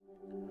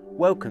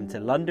Welcome to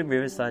London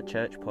Riverside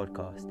Church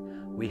Podcast.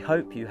 We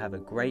hope you have a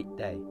great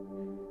day.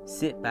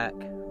 Sit back,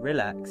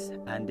 relax,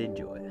 and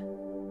enjoy.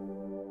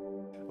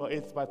 Well,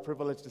 it's my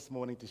privilege this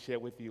morning to share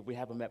with you. We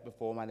haven't met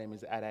before. My name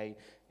is Ade,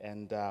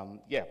 and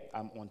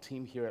I'm on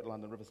team here at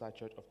London Riverside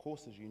Church, of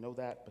course, as you know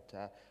that,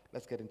 but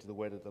let's get into the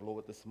word of the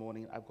Lord this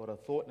morning. I've got a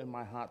thought in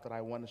my heart that I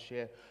want to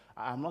share.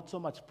 I'm not so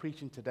much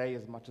preaching today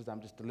as much as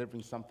I'm just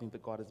delivering something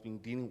that God has been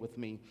dealing with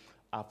me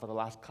for the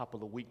last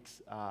couple of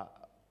weeks.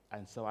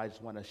 And so I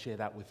just want to share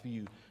that with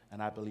you,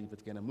 and I believe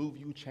it's going to move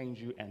you,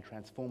 change you, and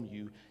transform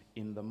you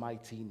in the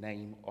mighty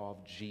name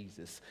of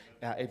Jesus.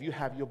 If you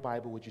have your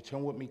Bible, would you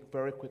turn with me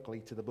very quickly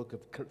to the book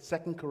of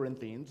 2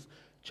 Corinthians,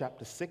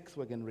 chapter 6.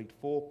 We're going to read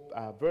four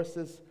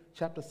verses,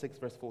 chapter 6,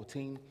 verse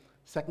 14.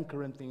 2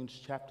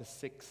 Corinthians, chapter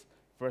 6,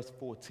 verse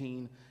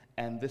 14.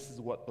 And this is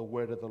what the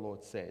word of the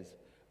Lord says.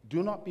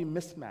 Do not be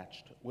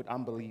mismatched with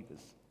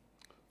unbelievers.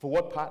 For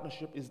what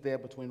partnership is there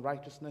between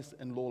righteousness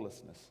and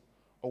lawlessness?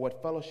 Or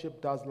what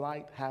fellowship does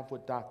light have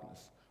with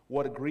darkness?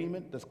 What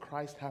agreement does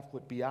Christ have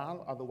with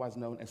Baal, otherwise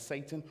known as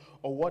Satan?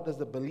 Or what does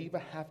the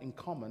believer have in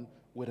common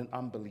with an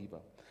unbeliever?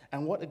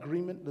 And what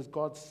agreement does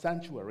God's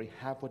sanctuary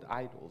have with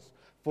idols?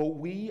 For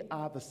we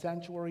are the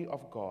sanctuary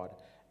of God.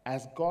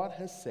 As God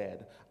has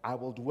said, I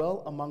will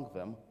dwell among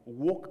them,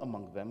 walk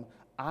among them,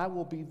 I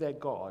will be their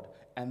God,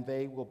 and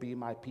they will be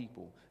my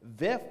people.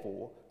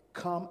 Therefore,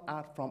 come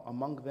out from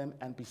among them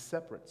and be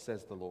separate,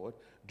 says the Lord.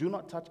 Do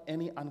not touch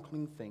any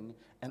unclean thing,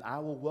 and I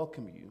will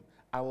welcome you.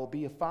 I will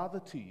be a father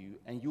to you,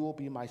 and you will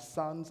be my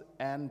sons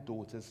and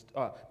daughters.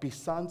 Be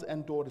sons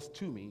and daughters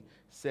to me,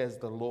 says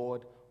the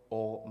Lord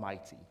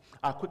Almighty.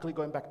 Quickly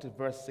going back to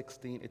verse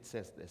 16, it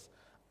says this: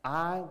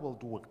 I will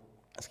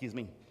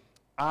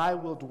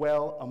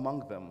dwell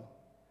among them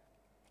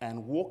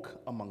and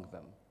walk among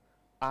them.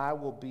 I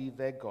will be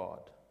their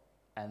God,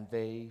 and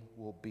they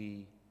will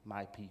be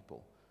my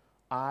people.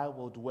 I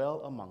will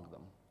dwell among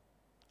them,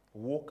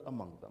 walk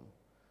among them.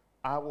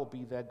 I will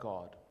be their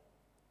God,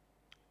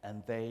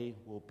 and they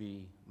will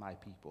be my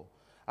people.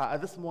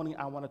 This morning,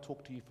 I want to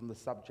talk to you from the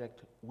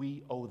subject,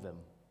 we owe them.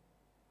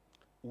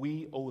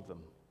 We owe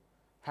them.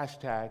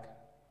 Hashtag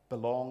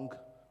belong,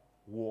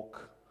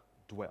 walk,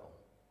 dwell.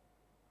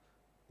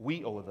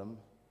 We owe them.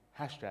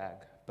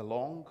 Hashtag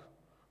belong,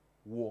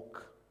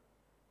 walk,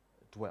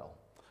 dwell.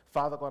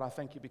 Father God, I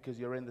thank you because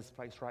you're in this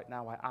place right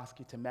now. I ask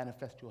you to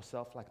manifest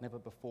yourself like never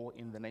before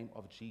in the name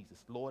of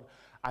Jesus. Lord,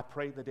 I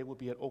pray that there would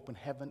be an open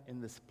heaven in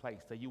this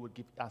place, that you would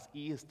give us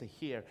ears to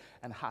hear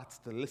and hearts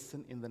to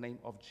listen in the name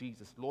of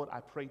Jesus. Lord,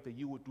 I pray that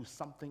you would do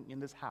something in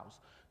this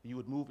house, that you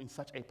would move in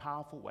such a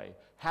powerful way.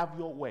 Have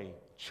your way.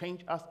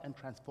 Change us and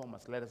transform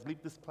us. Let us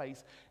leave this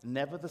place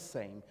never the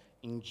same.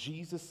 In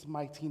Jesus'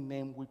 mighty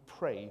name we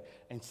pray,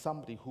 and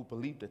somebody who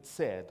believed it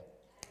said,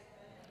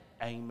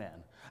 Amen.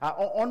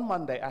 On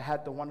Monday, I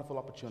had the wonderful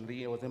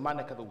opportunity. It was in my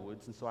neck of the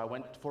woods, and so I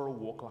went for a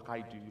walk like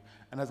I do.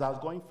 And as I was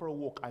going for a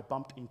walk, I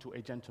bumped into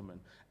a gentleman.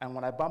 And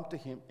when I bumped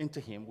into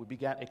him, we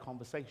began a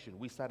conversation.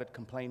 We started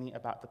complaining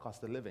about the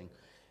cost of living.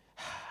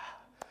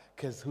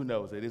 Because who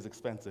knows, it is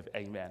expensive,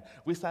 amen.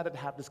 We started to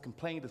have this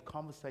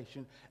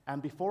conversation,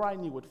 and before I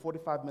knew it,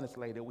 45 minutes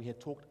later, we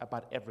had talked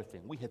about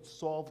everything. We had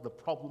solved the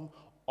problem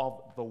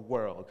of the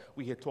world.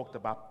 We had talked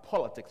about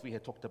politics. We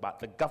had talked about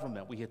the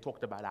government. We had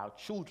talked about our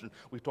children.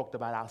 We talked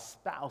about our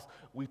spouse.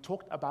 We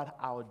talked about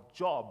our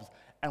jobs.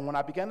 And when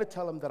I began to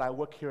tell him that I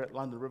work here at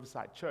London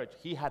Riverside Church,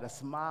 he had a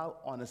smile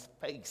on his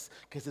face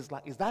because it's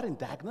like, is that in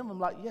Dagenham? I'm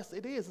like, yes,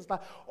 it is. It's like,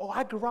 oh,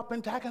 I grew up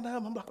in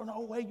Dagenham. I'm like, oh, no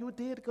way, you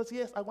did? Because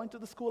yes, I went to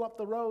the school up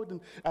the road,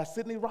 and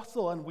Sydney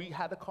Russell, and we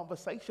had a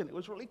conversation. It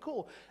was really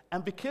cool.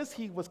 And because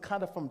he was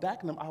kind of from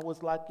Dagenham, I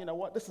was like, you know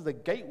what? This is a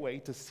gateway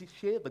to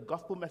share the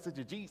gospel message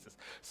of Jesus.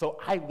 So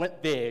I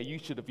went there. You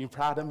should have been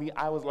proud of me.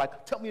 I was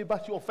like, tell me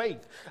about your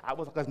faith. I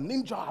was like a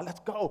ninja,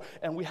 let's go.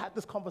 And we had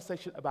this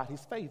conversation about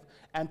his faith.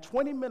 And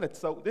 20 minutes,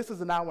 so this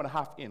is an hour and a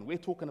half in. We're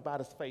talking about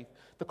his faith.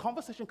 The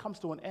conversation comes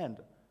to an end.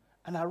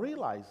 And I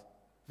realized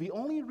the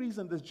only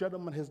reason this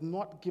gentleman has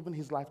not given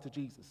his life to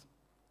Jesus,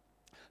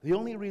 the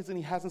only reason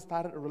he hasn't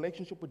started a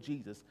relationship with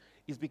Jesus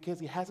is because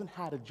he hasn't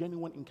had a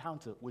genuine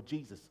encounter with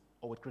Jesus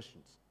or with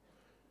Christians.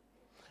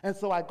 And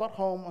so I got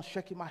home, I was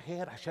shaking my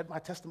head, I shared my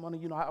testimony,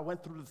 I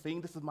went through the thing,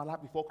 this is my life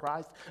before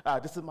Christ,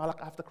 this is my life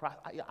after Christ.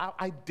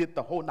 I did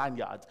the whole 9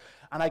 yards.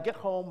 And I get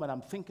home and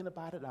I'm thinking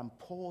about it, I'm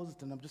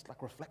paused and I'm just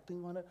like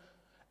reflecting on it.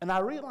 And I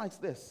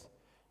realized this,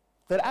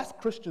 that as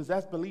Christians,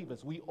 as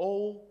believers, we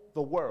owe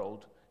the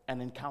world an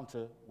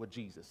encounter with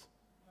Jesus.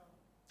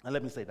 And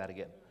let me say that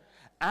again.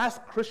 As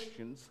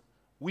Christians,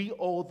 we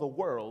owe the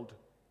world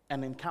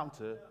an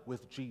encounter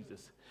with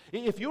Jesus.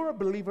 If you're a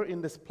believer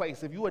in this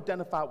place, if you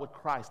identify with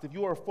Christ, if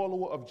you are a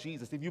follower of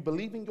Jesus, if you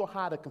believe in your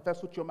heart and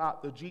confess with your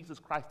mouth that Jesus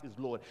Christ is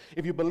Lord,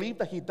 if you believe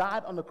that he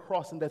died on the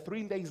cross and that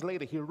 3 days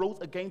later he rose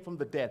again from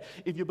the dead,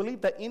 if you believe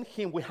that in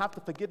him we have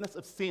the forgiveness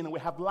of sin and we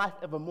have life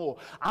evermore,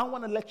 I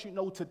want to let you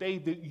know today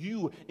that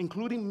you,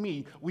 including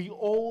me, we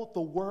owe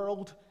the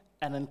world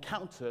an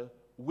encounter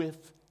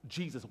with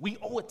Jesus. We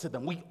owe it to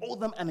them. We owe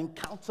them an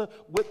encounter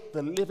with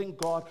the living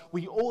God.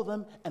 We owe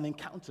them an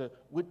encounter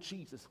with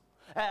Jesus.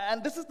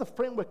 And this is the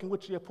framework in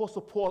which the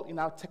Apostle Paul in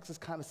our text is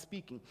kind of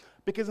speaking.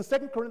 Because in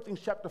 2 Corinthians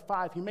chapter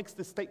 5, he makes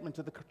this statement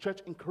to the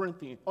church in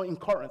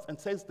Corinth and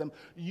says to them,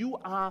 you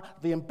are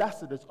the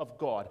ambassadors of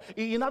God.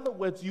 In other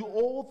words, you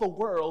owe the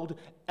world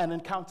an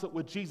encounter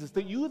with Jesus.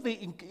 That you,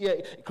 the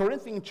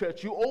Corinthian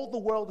church, you owe the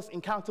world this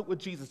encounter with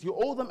Jesus. You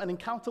owe them an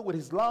encounter with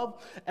his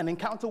love, an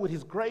encounter with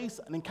his grace,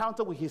 an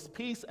encounter with his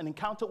peace, an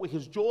encounter with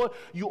his joy.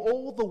 You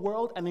owe the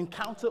world an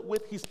encounter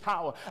with his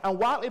power. And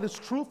while it is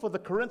true for the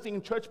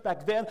Corinthian church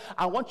back then,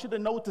 I want you to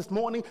know this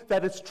morning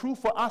that it's true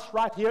for us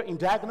right here in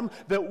Dagenham,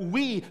 that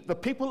we, the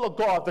people of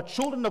God, the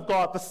children of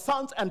God, the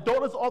sons and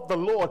daughters of the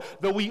Lord,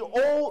 that we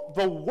owe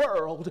the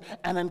world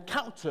an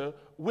encounter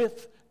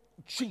with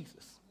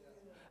Jesus.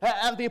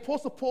 And the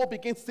Apostle Paul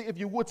begins to, if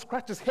you would,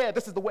 scratch his head.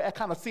 This is the way I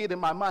kind of see it in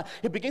my mind.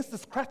 He begins to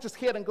scratch his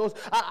head and goes,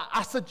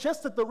 I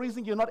suggest that the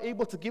reason you're not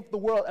able to give the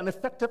world an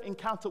effective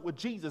encounter with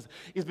Jesus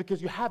is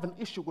because you have an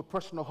issue with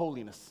personal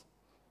holiness.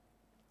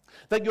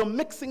 That you're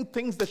mixing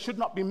things that should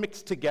not be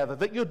mixed together.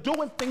 That you're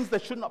doing things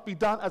that should not be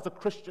done as a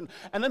Christian.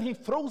 And then he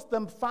throws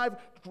them 5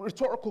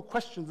 rhetorical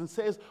questions and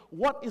says,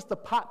 what is the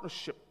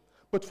partnership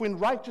between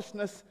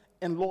righteousness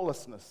and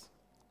lawlessness?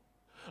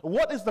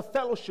 What is the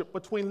fellowship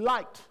between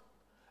light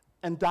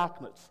and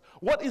darkness?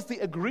 What is the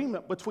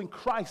agreement between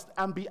Christ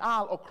and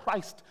Baal, or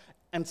Christ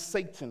and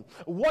Satan?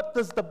 What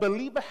does the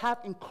believer have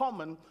in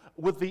common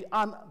with the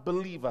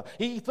unbeliever?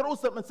 He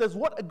throws them and says,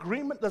 what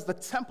agreement does the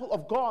temple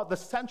of God, the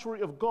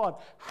sanctuary of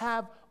God,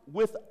 have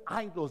with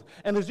idols?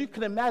 And as you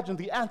can imagine,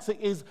 the answer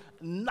is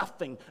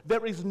nothing.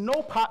 There is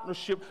no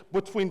partnership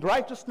between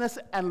righteousness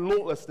and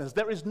lawlessness.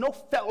 There is no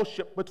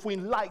fellowship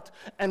between light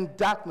and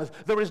darkness.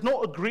 There is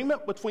no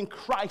agreement between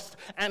Christ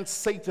and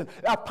Satan.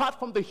 Apart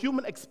from the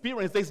human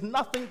experience, there's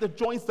nothing that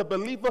joins the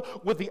believer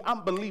with the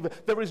unbeliever.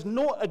 There is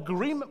no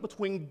agreement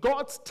between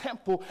God's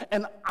temple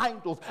and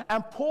idols.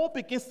 And Paul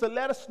begins to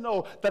let us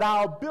know that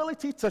our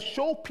ability to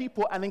show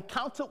people an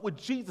encounter with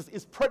Jesus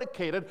is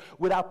predicated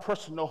with our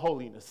personal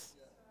holiness.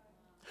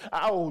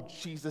 Oh,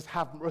 Jesus,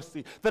 have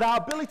mercy. That our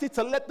ability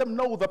to let them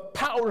know the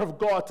power of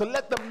God, to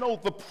let them know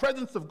the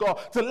presence of God,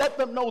 to let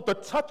them know the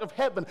touch of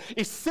heaven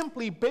is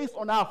simply based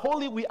on how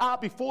holy we are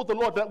before the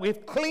Lord, that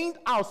we've cleaned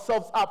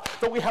ourselves up,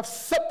 that we have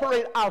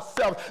separated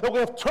ourselves, that we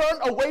have turned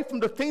away from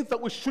the things that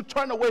we should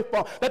turn away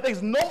from, that there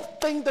is no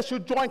thing that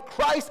should join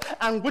Christ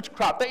and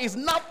witchcraft. There is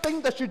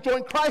nothing that should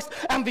join Christ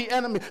and the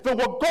enemy. That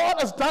what God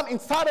has done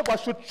inside of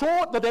us should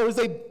show that there is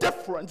a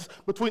difference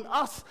between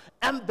us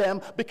and them,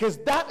 because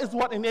that is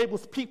what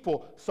enables people.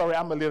 Sorry,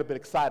 I'm a little bit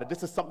excited.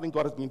 This is something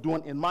God has been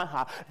doing in my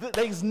heart.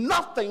 There is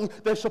nothing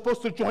that's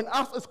supposed to join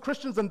us as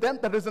Christians and them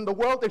that is in the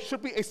world. There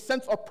should be a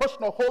sense of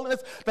personal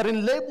holiness that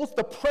enables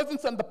the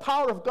presence and the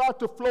power of God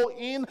to flow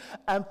in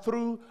and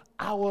through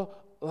our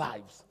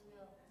lives.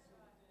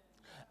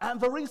 And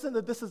the reason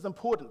that this is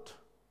important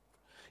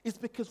is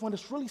because when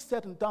it's really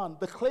said and done,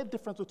 the clear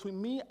difference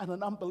between me and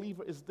an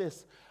unbeliever is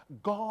this: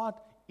 God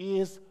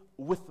is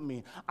with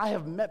me. I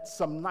have met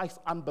some nice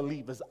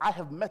unbelievers. I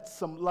have met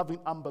some loving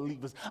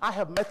unbelievers. I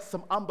have met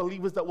some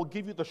unbelievers that will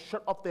give you the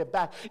shirt off their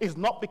back. It's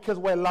not because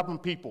we're loving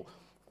people.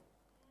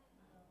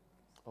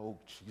 Oh,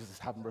 Jesus,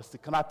 have mercy.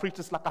 Can I preach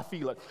this like I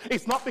feel it?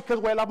 It's not because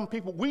we're loving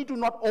people. We do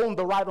not own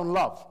the right on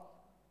love.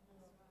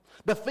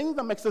 The thing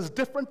that makes us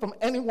different from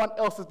anyone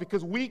else is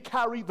because we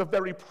carry the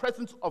very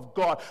presence of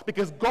God,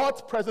 because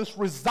God's presence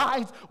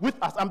resides with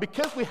us. And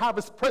because we have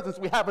his presence,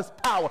 we have his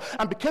power.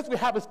 And because we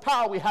have his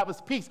power, we have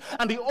his peace.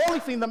 And the only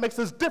thing that makes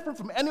us different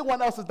from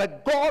anyone else is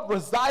that God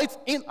resides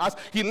in us.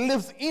 He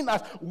lives in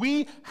us.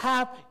 We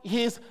have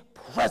his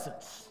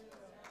presence.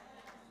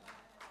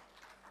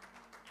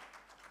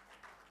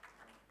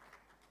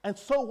 And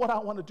so what I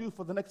want to do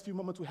for the next few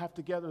moments we have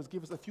together is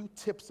give us a few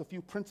tips, a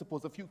few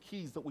principles, a few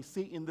keys that we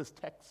see in this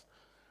text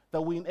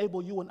that will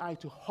enable you and I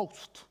to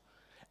host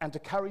and to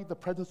carry the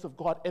presence of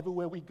God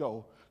everywhere we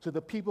go, so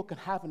that people can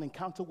have an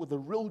encounter with the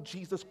real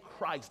Jesus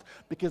Christ,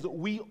 because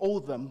we owe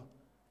them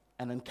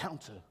an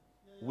encounter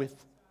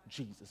with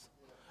Jesus.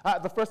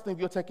 The first thing, if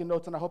you're taking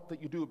notes, and I hope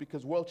that you do,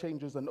 because world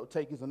changers and note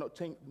takers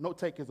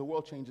and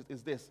world changers,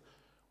 is this: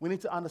 we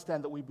need to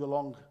understand that we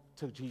belong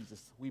to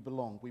Jesus. We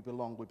belong, we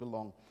belong, we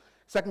belong.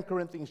 2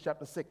 Corinthians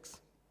chapter 6,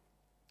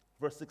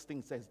 verse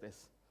 16 says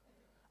this: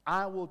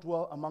 I will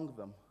dwell among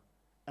them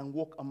and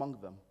walk among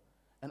them,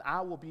 and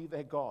I will be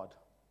their God,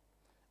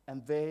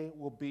 and they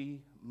will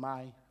be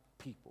my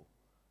people.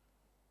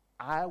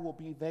 I will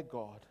be their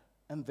God,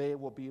 and they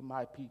will be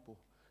my people.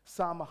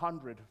 Psalm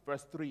 100,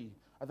 verse 3,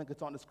 I think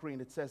it's on the screen.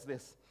 It says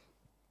this: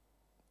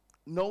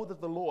 know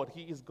that the Lord,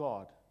 he is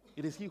God.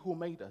 It is he who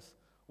made us.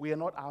 We are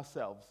not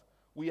ourselves.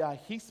 We are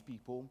his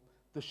people,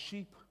 the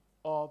sheep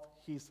of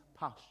his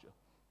pasture.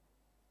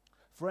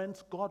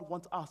 Friends, God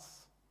wants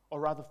us,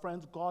 or rather,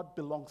 friends, God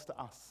belongs to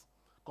us.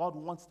 God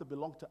wants to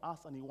belong to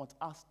us, and he wants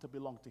us to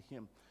belong to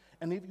him.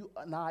 And if you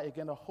and I are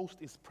going to host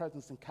his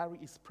presence and carry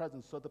his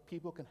presence so that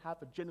people can have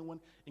a genuine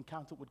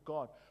encounter with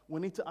God, we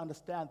need to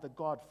understand that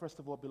God, first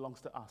of all, belongs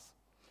to us.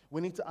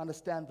 We need to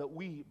understand that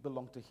we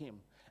belong to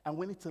him. And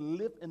we need to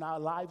live in our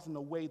lives in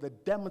a way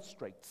that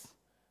demonstrates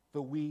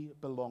that we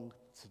belong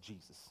to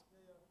Jesus.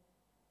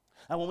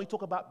 And when we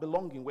talk about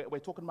belonging, we're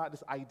talking about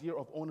this idea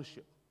of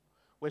ownership.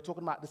 We're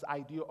talking about this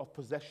idea of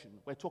possession.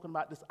 We're talking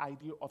about this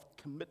idea of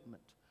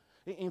commitment.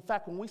 In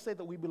fact, when we say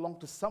that we belong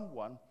to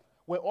someone,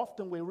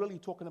 we're really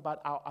talking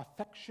about our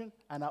affection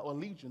and our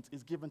allegiance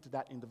is given to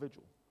that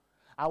individual.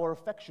 Our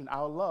affection,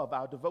 our love,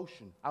 our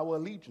devotion, our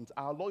allegiance,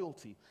 our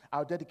loyalty,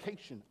 our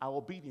dedication, our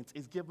obedience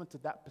is given to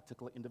that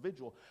particular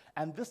individual.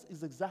 And this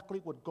is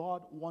exactly what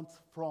God wants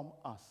from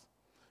us.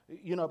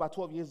 You know, about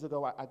 12 years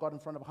ago, I got in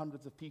front of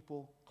hundreds of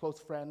people, close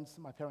friends,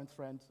 my parents'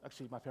 friends,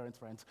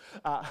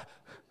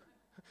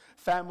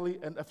 family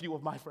and a few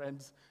of my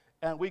friends.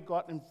 And we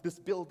got in this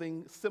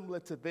building similar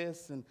to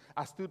this, and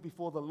I stood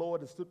before the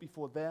Lord and stood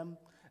before them,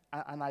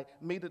 and I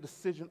made a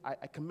decision.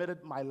 I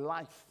committed my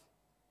life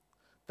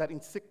that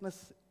in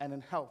sickness and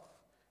in health,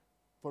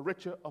 for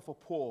richer or for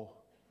poor,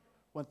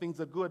 when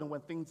things are good and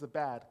when things are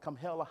bad, come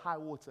hell or high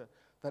water,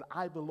 that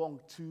I belong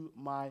to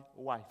my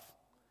wife.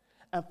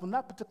 And from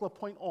that particular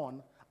point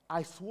on,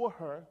 I swore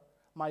her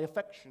my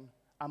affection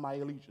and my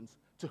allegiance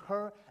to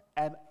her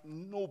and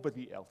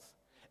nobody else.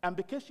 And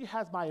because she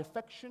has my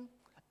affection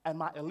and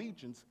my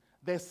allegiance,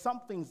 there's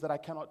some things that I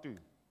cannot do.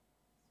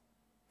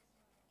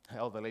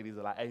 All the ladies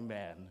are like,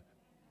 amen.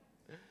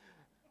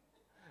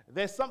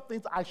 There's some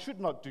things I should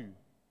not do.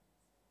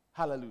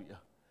 Hallelujah.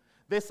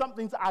 There's some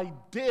things I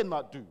dare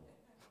not do.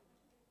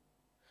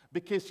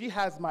 Because she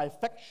has my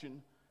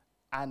affection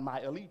and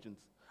my allegiance.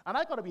 And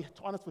I got to be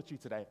honest with you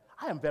today.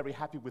 I am very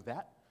happy with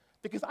that.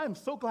 Because I am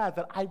so glad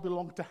that I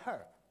belong to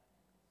her.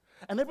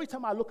 And every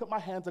time I look at my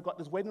hands, I've got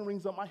these wedding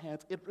rings on my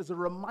hands. It is a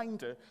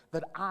reminder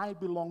that I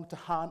belong to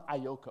Han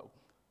Ayoko.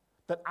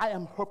 That I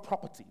am her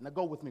property. Now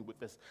go with me with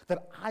this.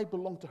 That I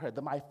belong to her.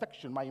 That my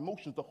affection, my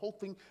emotions, the whole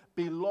thing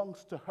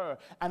belongs to her.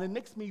 And it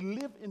makes me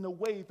live in a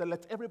way that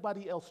lets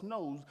everybody else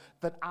know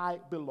that I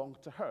belong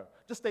to her.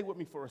 Just stay with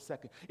me for a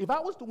second. If I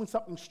was doing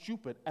something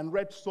stupid and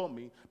Red saw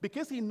me,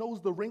 because he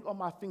knows the ring on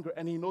my finger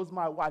and he knows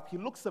my wife, he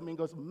looks at me and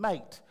goes,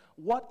 mate,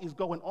 what is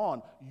going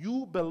on?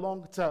 You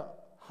belong to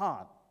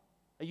Han.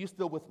 Are you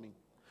still with me?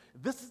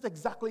 This is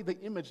exactly the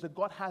image that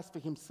God has for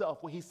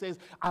himself, where he says,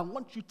 I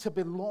want you to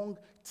belong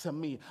to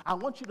me. I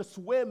want you to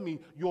swear me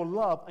your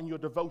love and your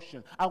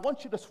devotion. I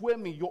want you to swear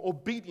me your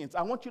obedience.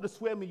 I want you to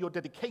swear me your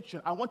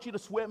dedication. I want you to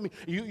swear me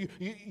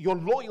your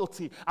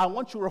loyalty. I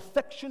want your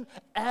affection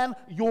and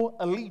your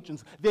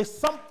allegiance. There's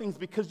some things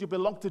because you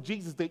belong to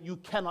Jesus that you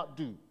cannot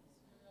do.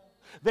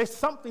 There's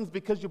some things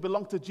because you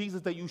belong to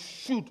Jesus that you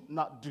should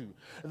not do.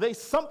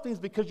 There's some things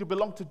because you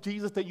belong to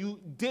Jesus that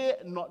you dare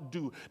not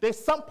do. There's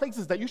some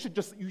places that you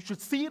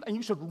should see it and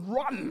you should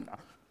run.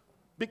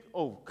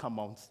 Oh, come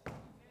on.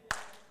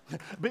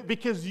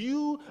 Because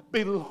you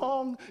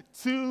belong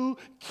to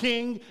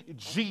King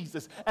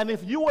Jesus. And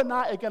if you and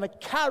I are going to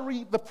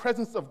carry the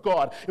presence of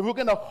God, if we're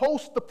going to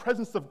host the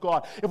presence of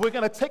God, if we're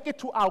going to take it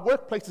to our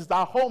workplaces,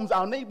 our homes,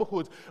 our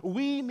neighborhoods,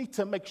 we need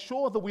to make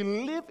sure that we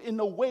live in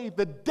a way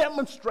that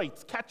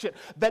demonstrates, catch it,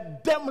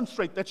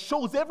 that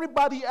shows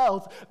everybody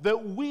else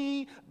that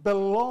we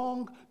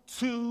belong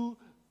to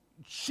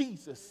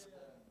Jesus.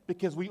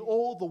 Because we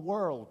owe the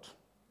world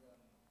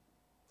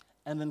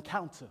an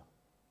encounter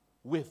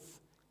with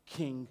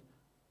King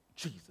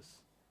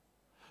Jesus.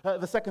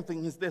 The second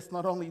thing is this: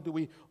 not only do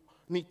we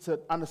need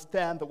to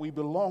understand that we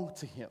belong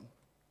to him,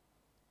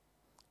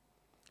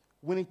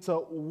 we need to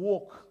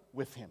walk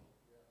with him.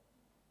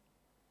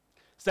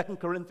 2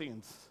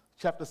 Corinthians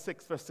chapter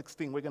 6, verse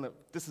 16.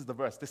 This is the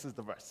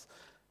verse.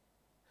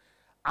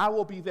 I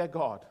will be their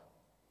God.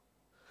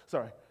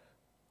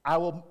 I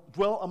will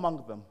dwell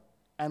among them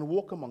and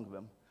walk among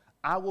them.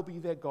 I will be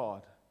their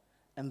God,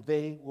 and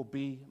they will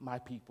be my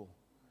people.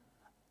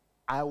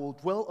 I will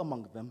dwell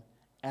among them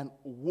and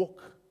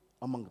walk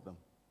among them.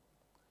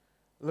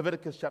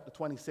 Leviticus chapter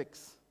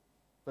 26,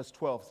 verse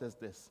 12 says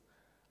this.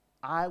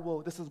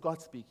 This is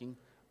God speaking,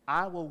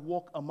 I will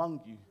walk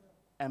among you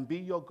and be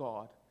your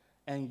God,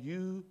 and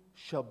you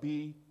shall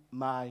be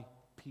my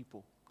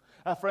people.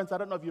 Friends, I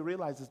don't know if you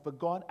realize this, but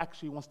God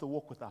actually wants to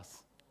walk with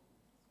us.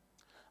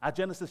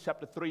 Genesis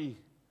chapter 3,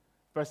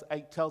 verse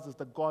 8 tells us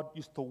that God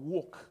used to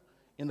walk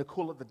in the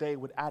cool of the day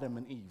with Adam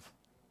and Eve.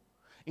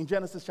 In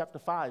Genesis chapter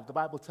 5, the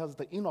Bible tells us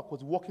that Enoch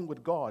was walking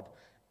with God,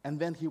 and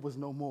then he was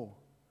no more.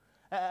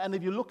 And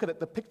if you look at it,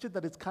 the picture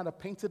that is kind of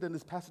painted in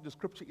this passage of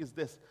Scripture is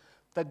this,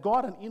 that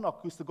God and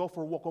Enoch used to go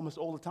for a walk almost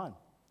all the time.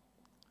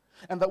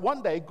 And that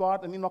one day,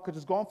 God and Enoch had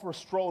just gone for a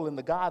stroll in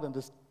the garden,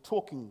 just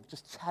talking,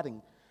 just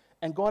chatting.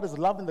 And God is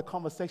loving the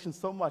conversation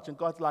so much, and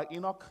God's like,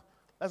 Enoch,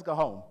 let's go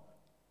home.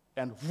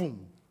 And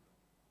boom,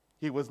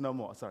 he was no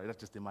more. Sorry, that's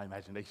just in my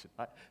imagination,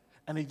 right?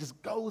 And he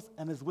just goes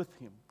and is with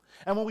him.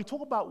 And when we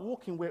talk about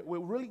walking, we're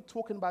really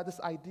talking about this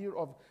idea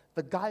of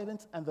the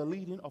guidance and the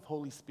leading of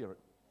Holy Spirit.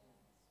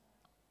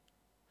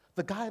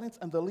 The guidance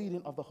and the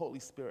leading of the Holy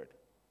Spirit.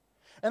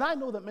 And I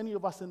know that many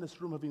of us in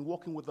this room have been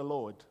walking with the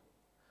Lord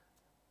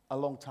a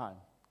long time.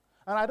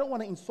 And I don't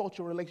want to insult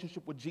your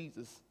relationship with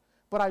Jesus,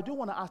 but I do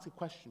want to ask a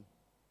question.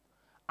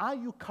 Are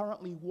you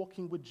currently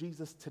walking with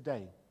Jesus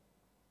today?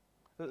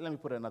 Let me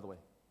put it another way.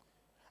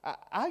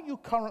 Are you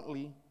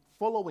currently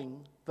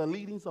following the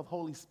leadings of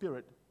Holy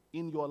Spirit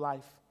in your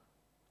life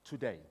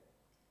today?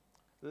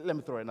 Let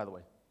me throw it another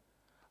way.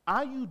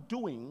 Are you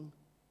doing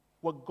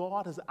what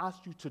God has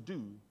asked you to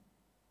do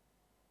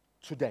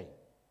today?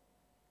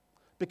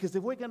 Because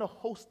if we're going to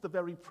host the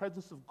very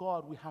presence of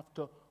God, we have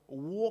to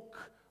walk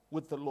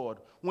with the Lord.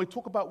 When we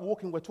talk about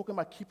walking, we're talking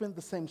about keeping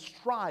the same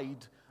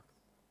stride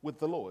with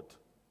the Lord.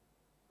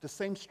 The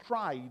same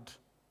stride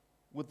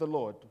with the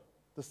Lord.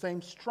 The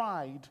same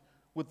stride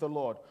with the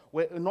Lord.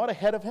 We're not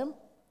ahead of him.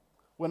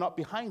 We're not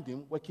behind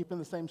him. We're keeping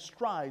the same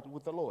stride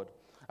with the Lord.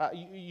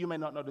 You may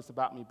not know this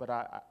about me, but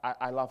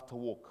I love to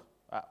walk.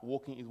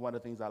 Walking is one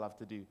of the things I love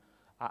to do.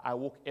 I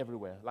walk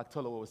everywhere. Like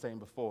Tola was saying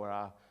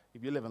before,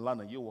 if you live in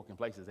London, you walk in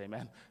places,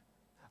 amen?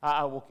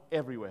 I walk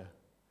everywhere.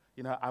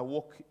 You know, I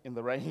walk in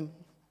the rain.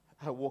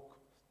 I walk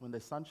when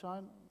there's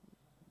sunshine.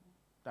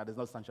 No, there's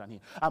no sunshine here.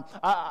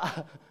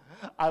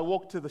 I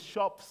walk to the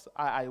shops.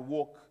 I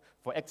walk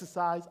for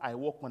exercise. I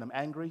walk when I'm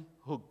angry.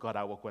 Oh, God,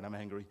 I walk when I'm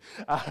angry.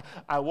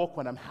 I walk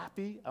when I'm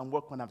happy. I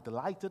walk when I'm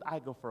delighted. I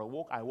go for a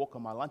walk. I walk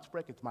on my lunch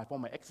break. It's my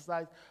form of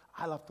exercise.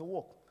 I love to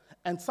walk.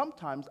 And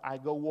sometimes I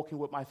go walking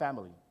with my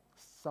family.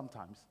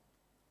 Sometimes.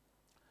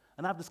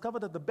 And I've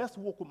discovered that the best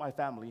walk with my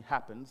family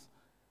happens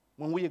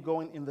when we are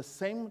going in the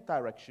same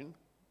direction,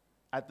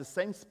 at the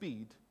same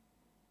speed,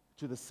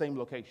 to the same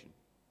location.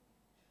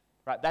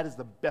 Right? That is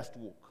the best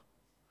walk.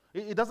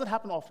 It doesn't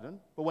happen often,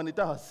 but when it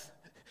does,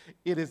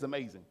 it is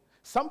amazing.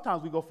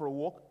 Sometimes we go for a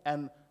walk,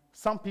 and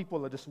some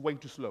people are just way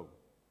too slow.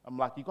 I'm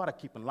like, you got to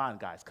keep in line,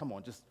 guys. Come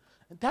on, just,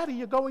 Daddy,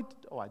 you're going,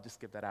 oh, I just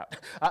skipped that out.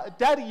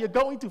 Daddy, you're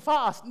going too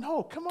fast.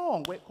 No, come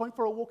on, we're going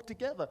for a walk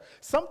together.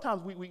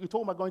 Sometimes we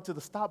talk about going to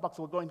the Starbucks,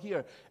 or we're going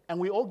here, and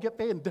we all get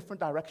there in different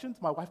directions.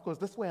 My wife goes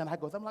this way, and I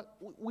go, I'm like,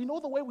 we know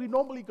the way we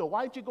normally go.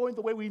 Why aren't you going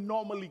the way we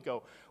normally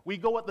go? We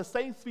go at the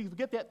same speed, we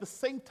get there at the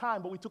same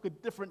time, but we took a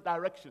different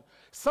direction.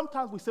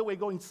 Sometimes we say we're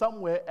going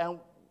somewhere, and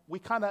we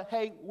kind of,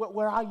 hey,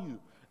 where are you?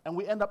 And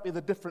we end up in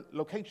a different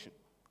location.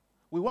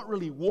 We weren't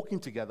really walking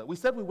together. We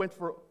said we went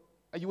for,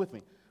 are you with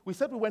me? We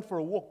said we went for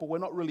a walk, but we're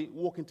not really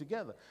walking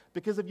together.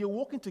 Because if you're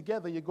walking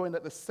together, you're going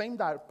at the same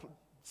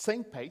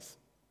pace,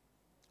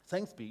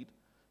 same speed,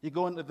 you're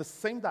going at the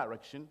same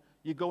direction,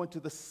 you're going to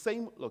the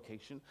same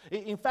location.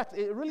 In fact,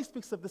 it really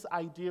speaks of this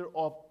idea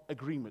of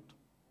agreement.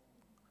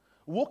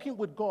 Walking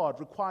with God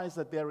requires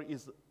that there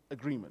is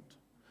agreement.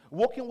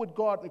 Walking with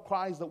God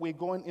requires that we're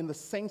going in the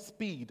same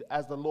speed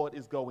as the Lord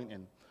is going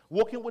in.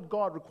 Walking with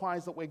God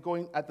requires that we're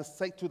going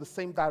to the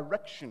same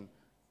direction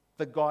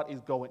that God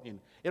is going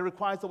in. It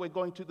requires that we're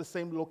going to the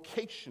same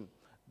location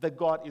that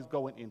God is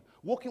going in.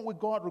 Walking with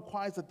God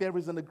requires that there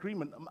is an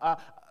agreement.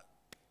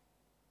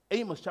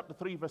 Amos chapter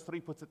 3 verse 3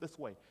 puts it this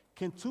way.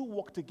 Can two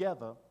walk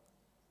together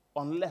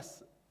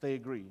unless they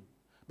agree?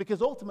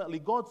 Because ultimately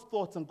God's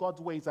thoughts and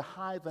God's ways are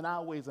higher than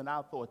our ways and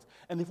our thoughts.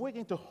 And if we're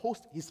going to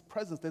host his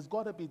presence, there's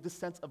got to be this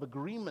sense of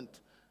agreement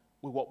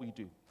with what we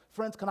do.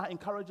 Friends, can I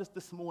encourage us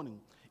this morning?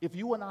 If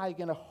you and I are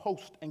going to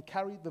host and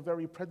carry the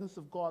very presence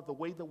of God the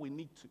way that we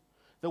need to,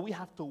 that we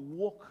have to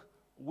walk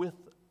with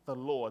the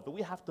Lord, that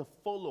we have to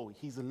follow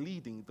his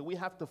leading, that we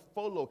have to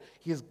follow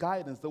his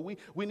guidance, that we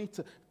need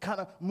to kind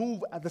of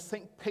move at the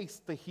same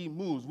pace that he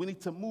moves. We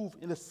need to move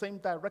in the same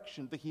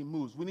direction that he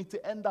moves. We need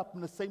to end up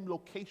in the same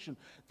location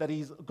that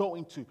he's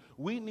going to.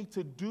 We need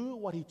to do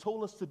what he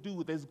told us to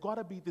do. There's got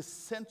to be this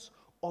sense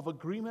of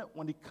agreement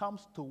when it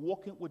comes to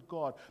walking with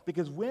God.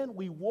 Because when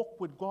we walk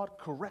with God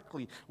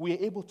correctly, we are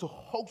able to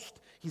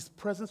host his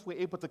presence, we're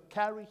able to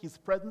carry his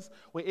presence,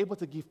 we're able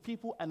to give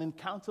people an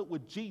encounter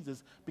with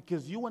Jesus,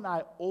 because you and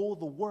I owe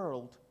the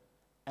world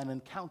an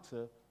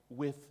encounter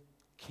with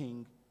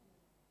King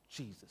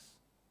Jesus.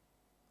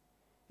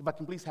 If I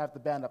can please have the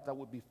band up, that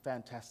would be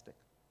fantastic.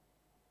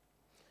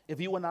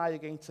 If you and I are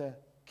going to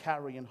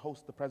carry and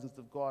host the presence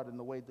of God in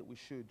the way that we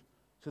should,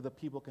 so that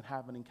people can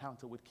have an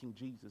encounter with King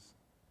Jesus,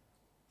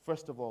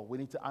 first of all, we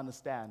need to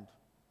understand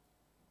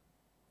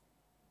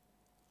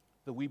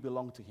that we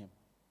belong to him.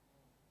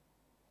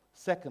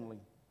 Secondly,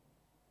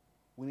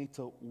 we need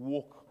to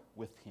walk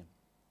with him.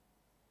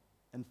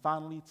 And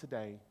finally,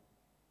 today,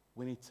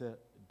 we need to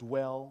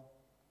dwell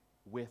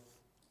with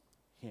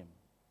him.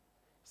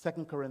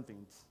 2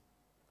 Corinthians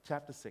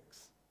chapter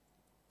 6,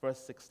 verse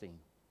 16.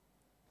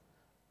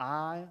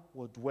 I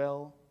will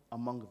dwell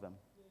among them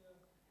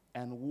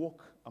and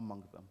walk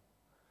among them.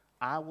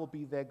 I will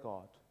be their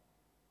God,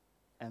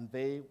 and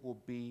they will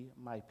be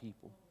my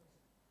people.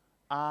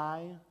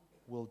 I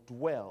will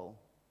dwell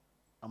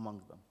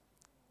among them.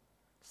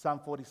 Psalm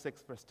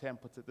 46 verse 10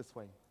 puts it this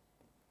way.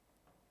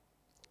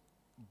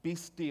 Be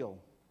still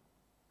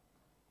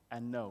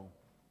and know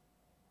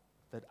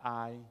that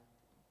I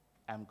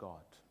am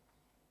God.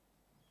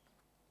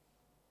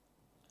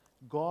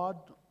 God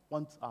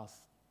wants us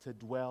to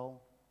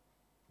dwell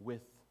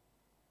with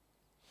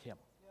him.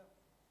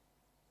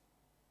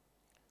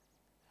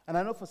 And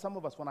I know for some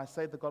of us, when I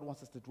say that God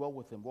wants us to dwell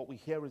with him, what we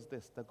hear is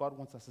this, that God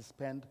wants us to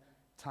spend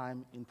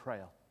time in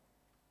prayer.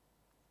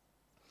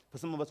 For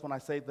some of us, when I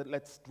say that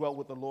let's dwell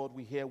with the Lord,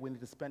 we hear we need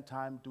to spend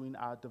time doing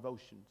our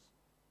devotions.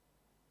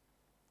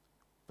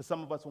 For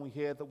some of us, when we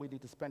hear that we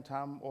need to spend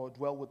time or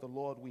dwell with the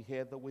Lord, we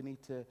hear that we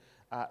need to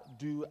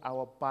do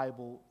our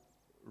Bible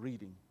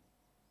reading.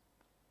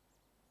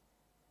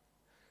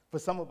 For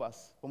some of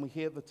us, when we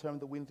hear the term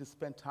that we need to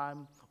spend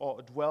time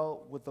or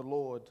dwell with the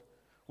Lord,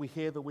 we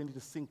hear that we need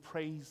to sing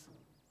praise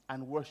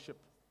and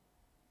worship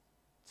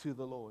to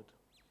the Lord.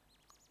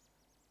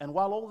 And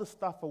while all this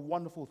stuff are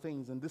wonderful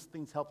things, and these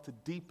things help to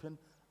deepen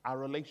our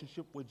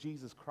relationship with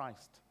Jesus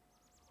Christ,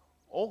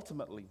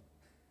 ultimately,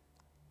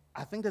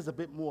 I think there's a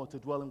bit more to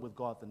dwelling with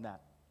God than that.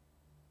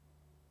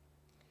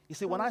 You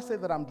see, when I say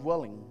that I'm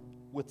dwelling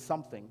with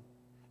something,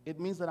 it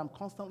means that I'm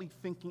constantly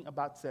thinking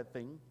about said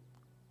thing,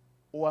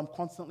 or I'm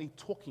constantly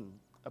talking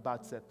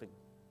about said thing.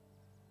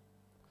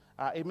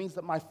 It means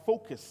that my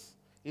focus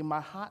in my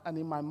heart and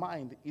in my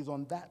mind is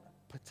on that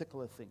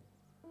particular thing.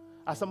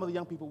 Some of the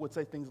young people would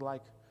say things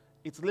like,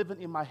 it's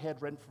living in my head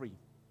rent-free.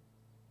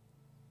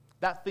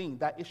 That thing,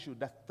 that issue,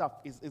 that stuff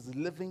is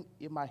living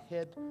in my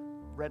head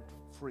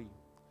rent-free.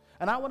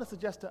 And I want to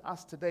suggest to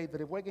us today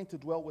that if we're going to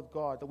dwell with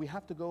God, that we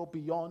have to go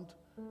beyond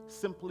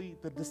simply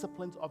the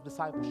disciplines of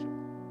discipleship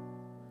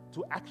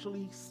to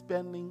actually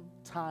spending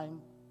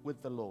time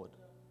with the Lord.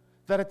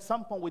 That at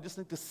some point we just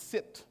need to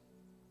sit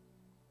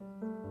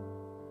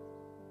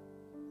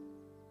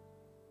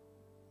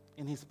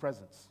in His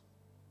presence.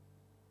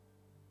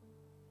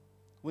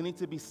 We need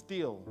to be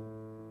still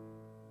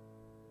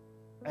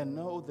and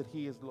know that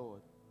He is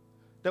Lord.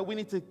 That we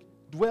need to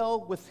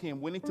dwell with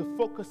Him. We need to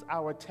focus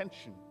our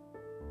attention,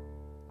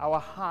 our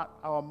heart,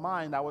 our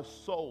mind, our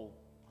soul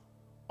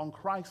on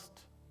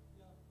Christ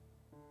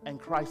and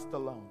Christ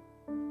alone.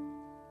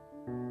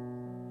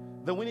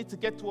 Then we need to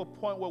get to a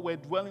point where we're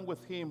dwelling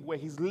with Him, where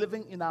He's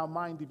living in our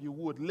mind, if you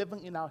would,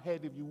 living in our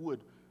head, if you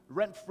would,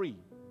 rent-free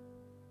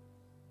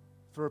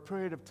for a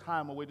period of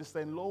time where we're just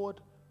saying,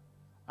 Lord,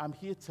 I'm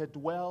here to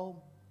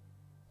dwell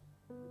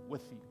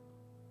with You.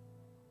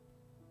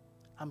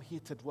 I'm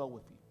here to dwell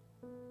with You.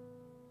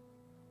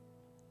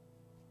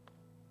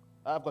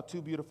 I've got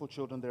two beautiful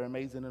children. They're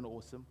amazing and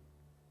awesome.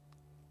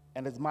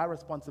 And it's my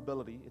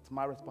responsibility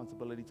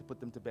to put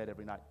them to bed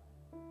every night.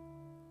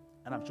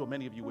 And I'm sure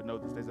many of you would know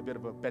this. There's a bit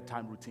of a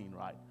bedtime routine,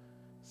 right?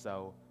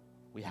 So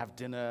we have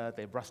dinner,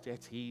 they brush their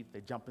teeth,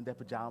 they jump in their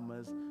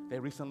pajamas. They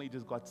recently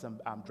just got some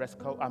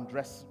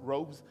dress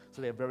robes,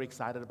 so they're very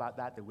excited about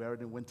that. They wear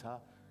it in winter.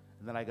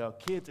 And then I go,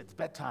 kids, it's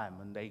bedtime.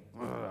 And they're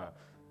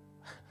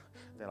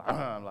like,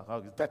 I'm like, oh,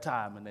 it's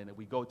bedtime. And then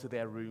we go to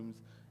their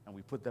rooms and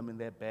we put them in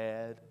their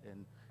bed.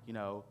 And, you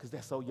know, because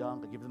they're so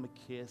young, I give them a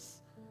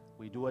kiss.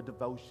 We do our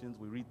devotions.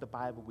 We read the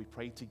Bible. We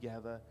pray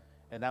together.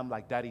 And I'm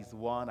like, Daddy's the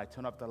one. I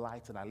turn off the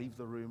lights and I leave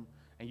the room.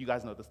 And you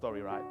guys know the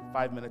story, right?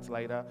 5 minutes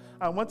later,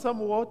 I want some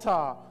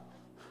water.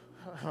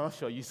 I'll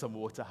show you some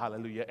water.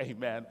 Hallelujah.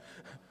 Amen.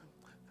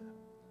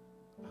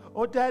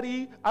 Oh,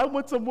 Daddy, I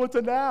want some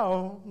water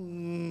now.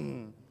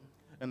 And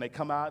they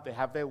come out, they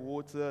have their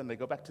water, and they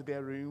go back to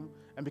their room.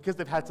 And because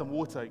they've had some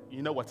water,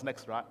 you know what's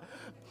next, right?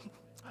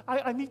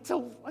 I need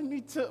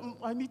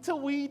to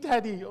wee,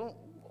 Daddy. Oh,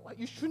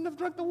 you shouldn't have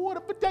drank the water.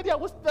 But Daddy, I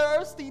was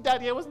thirsty,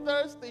 Daddy, I was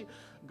thirsty.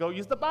 Go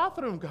use the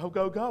bathroom,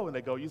 go. And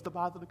they go use the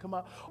bathroom and come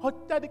out. Oh,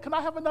 Daddy, can I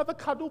have another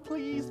cuddle,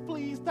 please,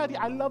 Daddy?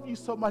 I love you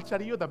so much,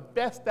 Daddy. You're the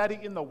best daddy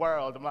in the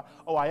world. I'm like,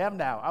 oh, I am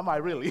now. Am I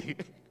really?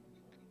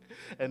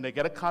 And they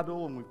get a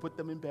cuddle, and we put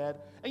them in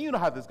bed. And you know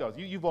how this goes.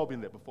 You've all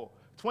been there before.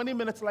 20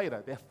 minutes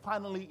later, they're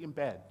finally in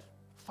bed.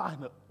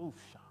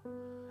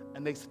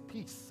 And there's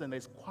peace and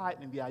there's quiet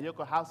in the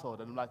Ayoko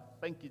household. And I'm like,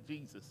 thank you,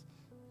 Jesus.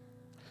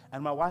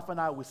 And my wife and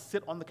I would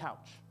sit on the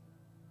couch.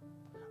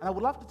 And I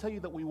would love to tell you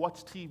that we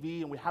watch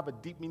TV and we have a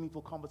deep,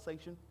 meaningful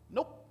conversation.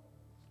 Nope.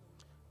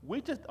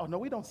 We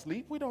don't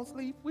sleep. We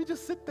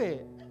just sit there.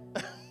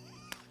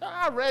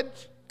 Reg.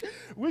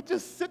 We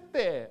just sit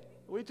there.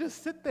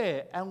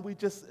 And we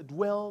just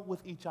dwell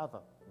with each other.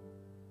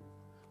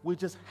 We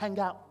just hang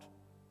out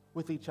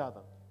with each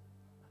other.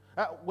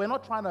 We're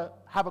not trying to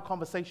have a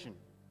conversation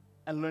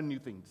and learn new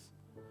things.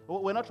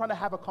 We're not trying to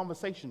have a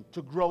conversation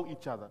to grow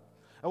each other.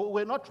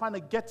 We're not trying to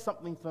get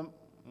something from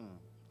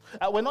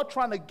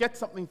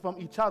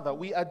each other.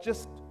 We are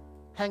just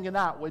hanging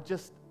out. We're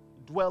just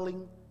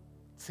dwelling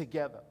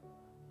together.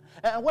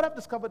 And what I've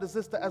discovered is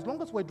this, that as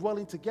long as we're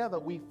dwelling together,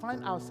 we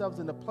find ourselves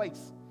in a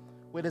place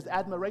where there's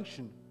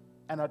admiration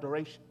and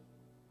adoration.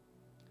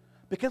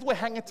 Because we're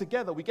hanging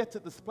together, we get to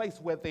this place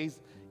where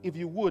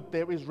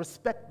there is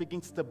respect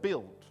begins to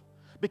build.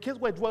 Because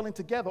we're dwelling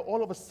together,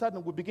 all of a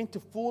sudden we begin to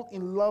fall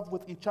in love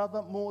with each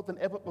other more than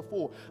ever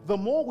before. The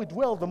more we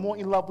dwell, the more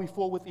in love we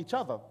fall with each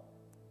other.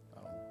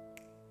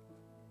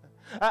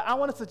 I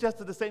want to suggest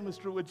that the same is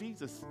true with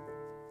Jesus.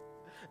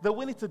 That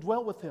we need to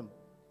dwell with Him.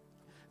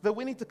 That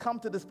we need to come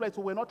to this place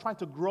where we're not trying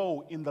to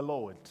grow in the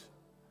Lord.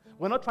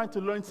 We're not trying to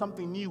learn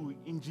something new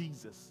in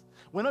Jesus.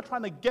 We're not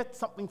trying to get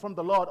something from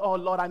the Lord. Oh,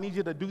 Lord, I need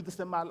you to do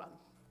this in my life.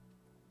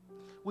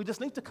 We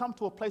just need to come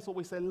to a place where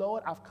we say,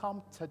 Lord, I've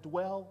come to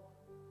dwell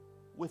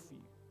with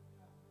You.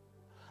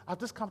 I've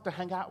just come to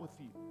hang out with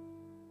You.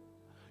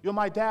 You're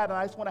my dad, and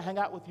I just want to hang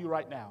out with You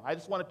right now. I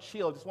just want to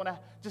chill. Just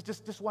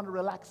want to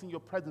relax in Your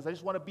presence. I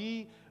just want to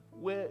be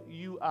where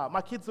you are.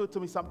 My kids do it to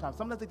me sometimes.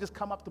 Sometimes they just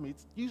come up to me.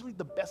 It's usually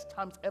the best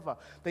times ever.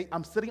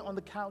 I'm sitting on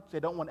the couch. They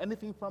don't want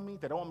anything from me.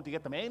 They don't want me to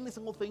get them any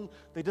single thing.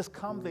 They just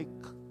come, they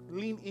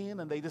lean in,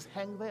 and they just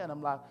hang there. And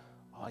I'm like,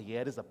 oh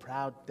yeah, it is a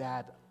proud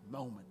dad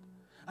moment.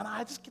 And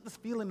I just get this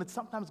feeling that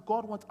sometimes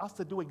God wants us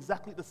to do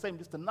exactly the same,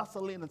 just to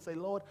nuzzle in and say,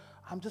 Lord,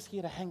 I'm just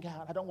here to hang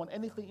out. I don't want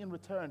anything in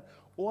return.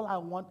 All I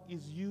want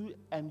is you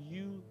and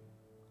you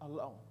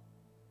alone.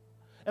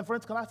 And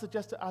friends, can I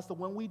suggest to us that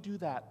when we do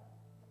that,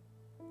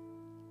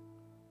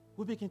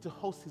 we begin to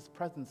host His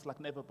presence like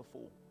never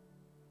before.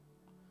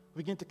 We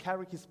begin to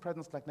carry His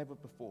presence like never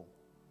before.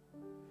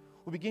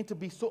 We begin to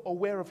be so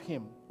aware of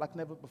Him like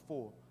never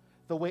before,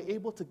 that we're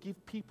able to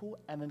give people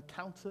an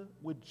encounter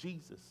with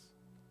Jesus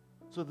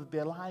so that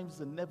their lives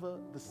are never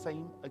the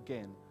same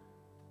again.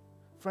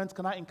 Friends,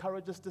 can I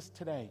encourage us this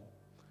today?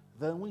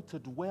 That we to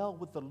dwell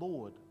with the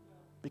Lord,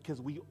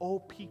 because we owe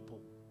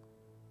people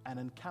an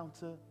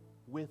encounter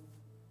with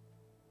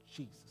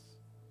Jesus.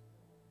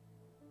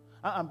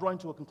 I'm drawing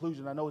to a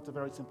conclusion. I know it's a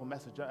very simple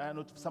message. I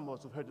know some of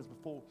us have heard this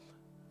before.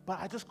 But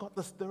I just got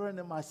the stirring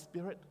in my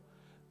spirit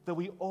that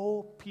we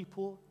owe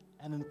people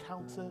an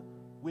encounter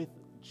with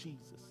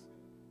Jesus.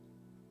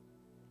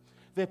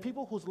 There are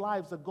people whose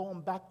lives are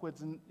going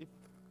backwards, and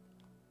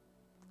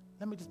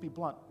let me just be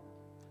blunt,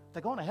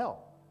 they're going to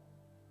hell.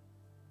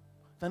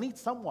 They need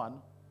someone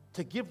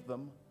to give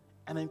them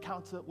an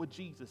encounter with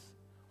Jesus.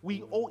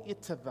 We owe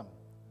it to them.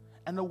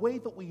 And the way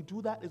that we do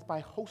that is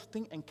by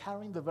hosting and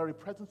carrying the very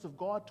presence of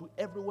God to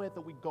everywhere that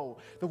we go.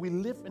 That we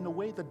live in a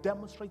way that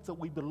demonstrates that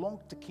we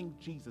belong to King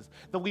Jesus.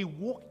 That we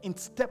walk in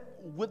step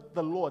with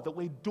the Lord. That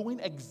we're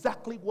doing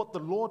exactly what the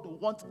Lord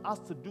wants us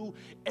to do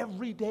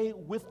every day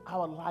with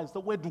our lives. That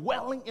we're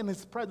dwelling in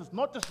His presence.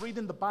 Not just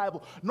reading the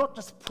Bible, not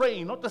just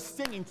praying, not just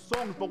singing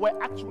songs, but we're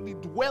actually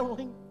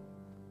dwelling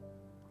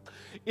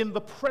in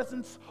the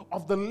presence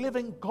of the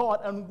living God.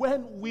 And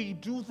when we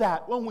do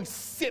that, when we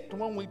sit,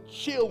 when we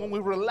chill, when we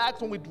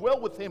relax, when we dwell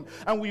with Him,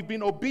 and we've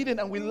been obedient,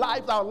 and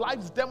our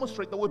lives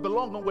demonstrate that we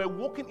belong, and we're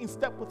walking in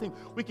step with Him,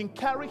 we can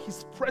carry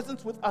His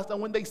presence with us.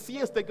 And when they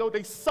see us, they go,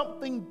 there's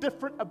something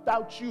different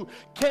about you.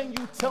 Can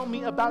you tell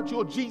me about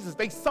your Jesus?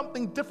 There's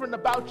something different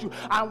about you.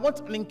 I want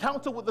an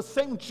encounter with the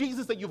same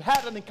Jesus that you've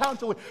had an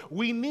encounter with.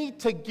 We need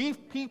to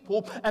give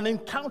people an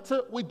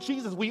encounter with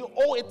Jesus. We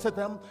owe it to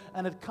them,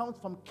 and it comes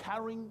from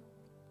carrying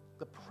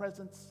the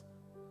presence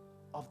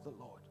of the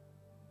Lord.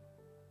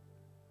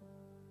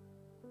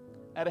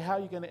 And how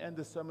are you going to end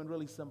this sermon?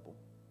 Really simple.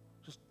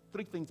 Just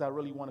 3 things I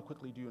really want to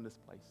quickly do in this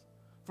place.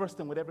 First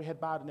thing, with every head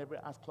bowed and every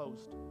eyes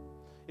closed.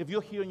 If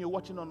you're here and you're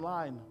watching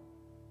online,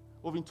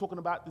 we've been talking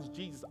about this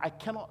Jesus. I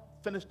cannot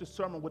finish the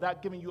sermon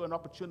without giving you an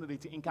opportunity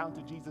to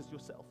encounter Jesus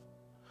yourself.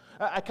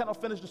 I cannot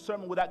finish the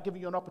sermon without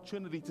giving you an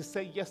opportunity to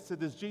say yes to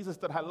this Jesus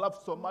that I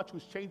love so much,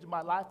 who's changed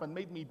my life and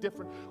made me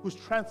different, who's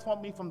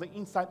transformed me from the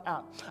inside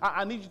out.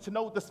 I need you to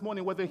know this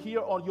morning, whether here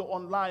or you're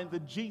online,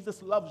 that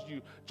Jesus loves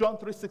you. John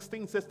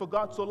 3:16 says, "For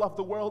God so loved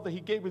the world that He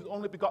gave His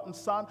only begotten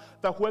Son,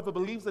 that whoever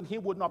believes in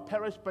Him would not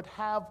perish but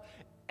have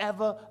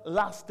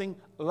everlasting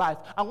life."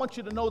 I want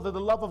you to know that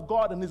the love of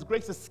God and His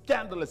grace is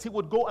scandalous. He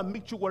would go and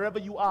meet you wherever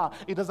you are.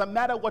 It doesn't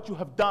matter what you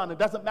have done. It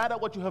doesn't matter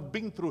what you have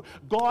been through.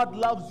 God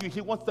loves you.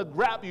 He wants to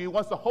grab you. He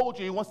wants to hold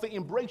you. He wants to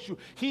embrace you.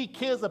 He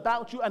cares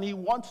about you, and He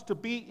wants to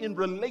be in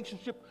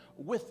relationship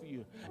with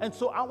you. And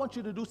so I want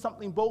you to do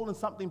something bold and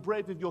something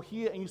brave. If you're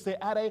here and you say,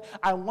 Ade,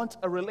 I want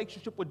a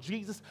relationship with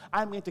Jesus,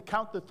 I'm going to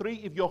count to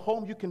 3. If you're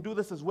home, you can do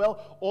this as well.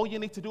 All you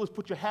need to do is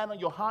put your hand on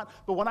your heart.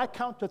 But when I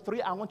count to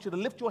 3, I want you to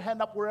lift your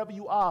hand up wherever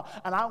you are.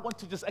 And I want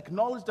to just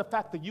acknowledge the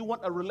fact that you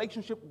want a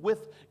relationship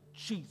with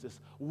Jesus.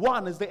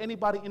 1, is there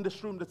anybody in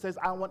this room that says,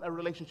 I want a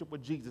relationship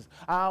with Jesus?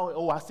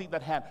 I see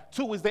that hand.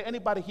 2, is there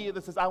anybody here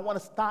that says, I want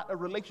to start a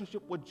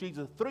relationship with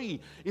Jesus? 3,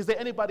 is there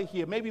anybody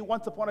here? Maybe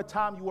once upon a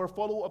time you were a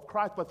follower of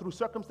Christ, but through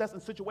circumstance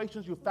and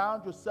situations you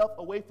found yourself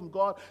away from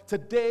God.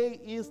 Today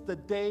is the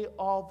day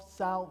of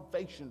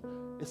salvation.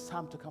 It's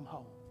time to come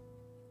home.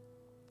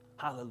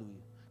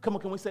 Hallelujah. Come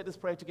on, can we say this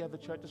prayer together,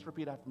 church? Just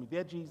repeat after me.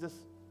 Dear Jesus,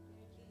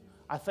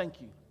 I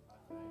thank you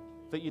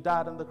that you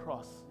died on the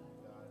cross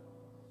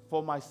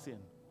for my sin.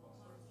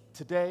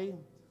 Today,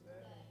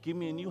 give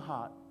me a new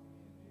heart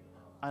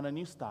and a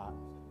new start.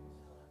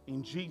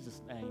 In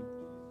Jesus' name,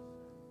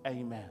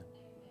 amen.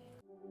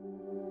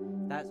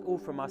 That's all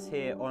from us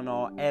here on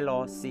our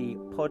LRC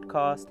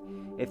podcast.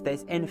 If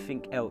there's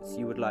anything else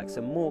you would like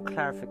some more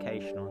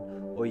clarification on,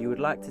 or you would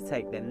like to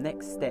take them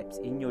next steps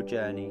in your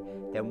journey,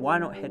 then why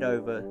not head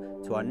over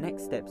to our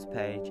next steps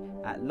page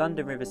at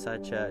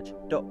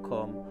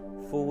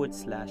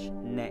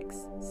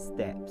londonriversidechurch.com/next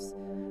steps.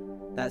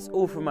 That's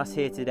all from us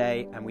here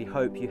today, and we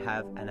hope you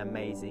have an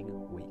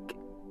amazing week.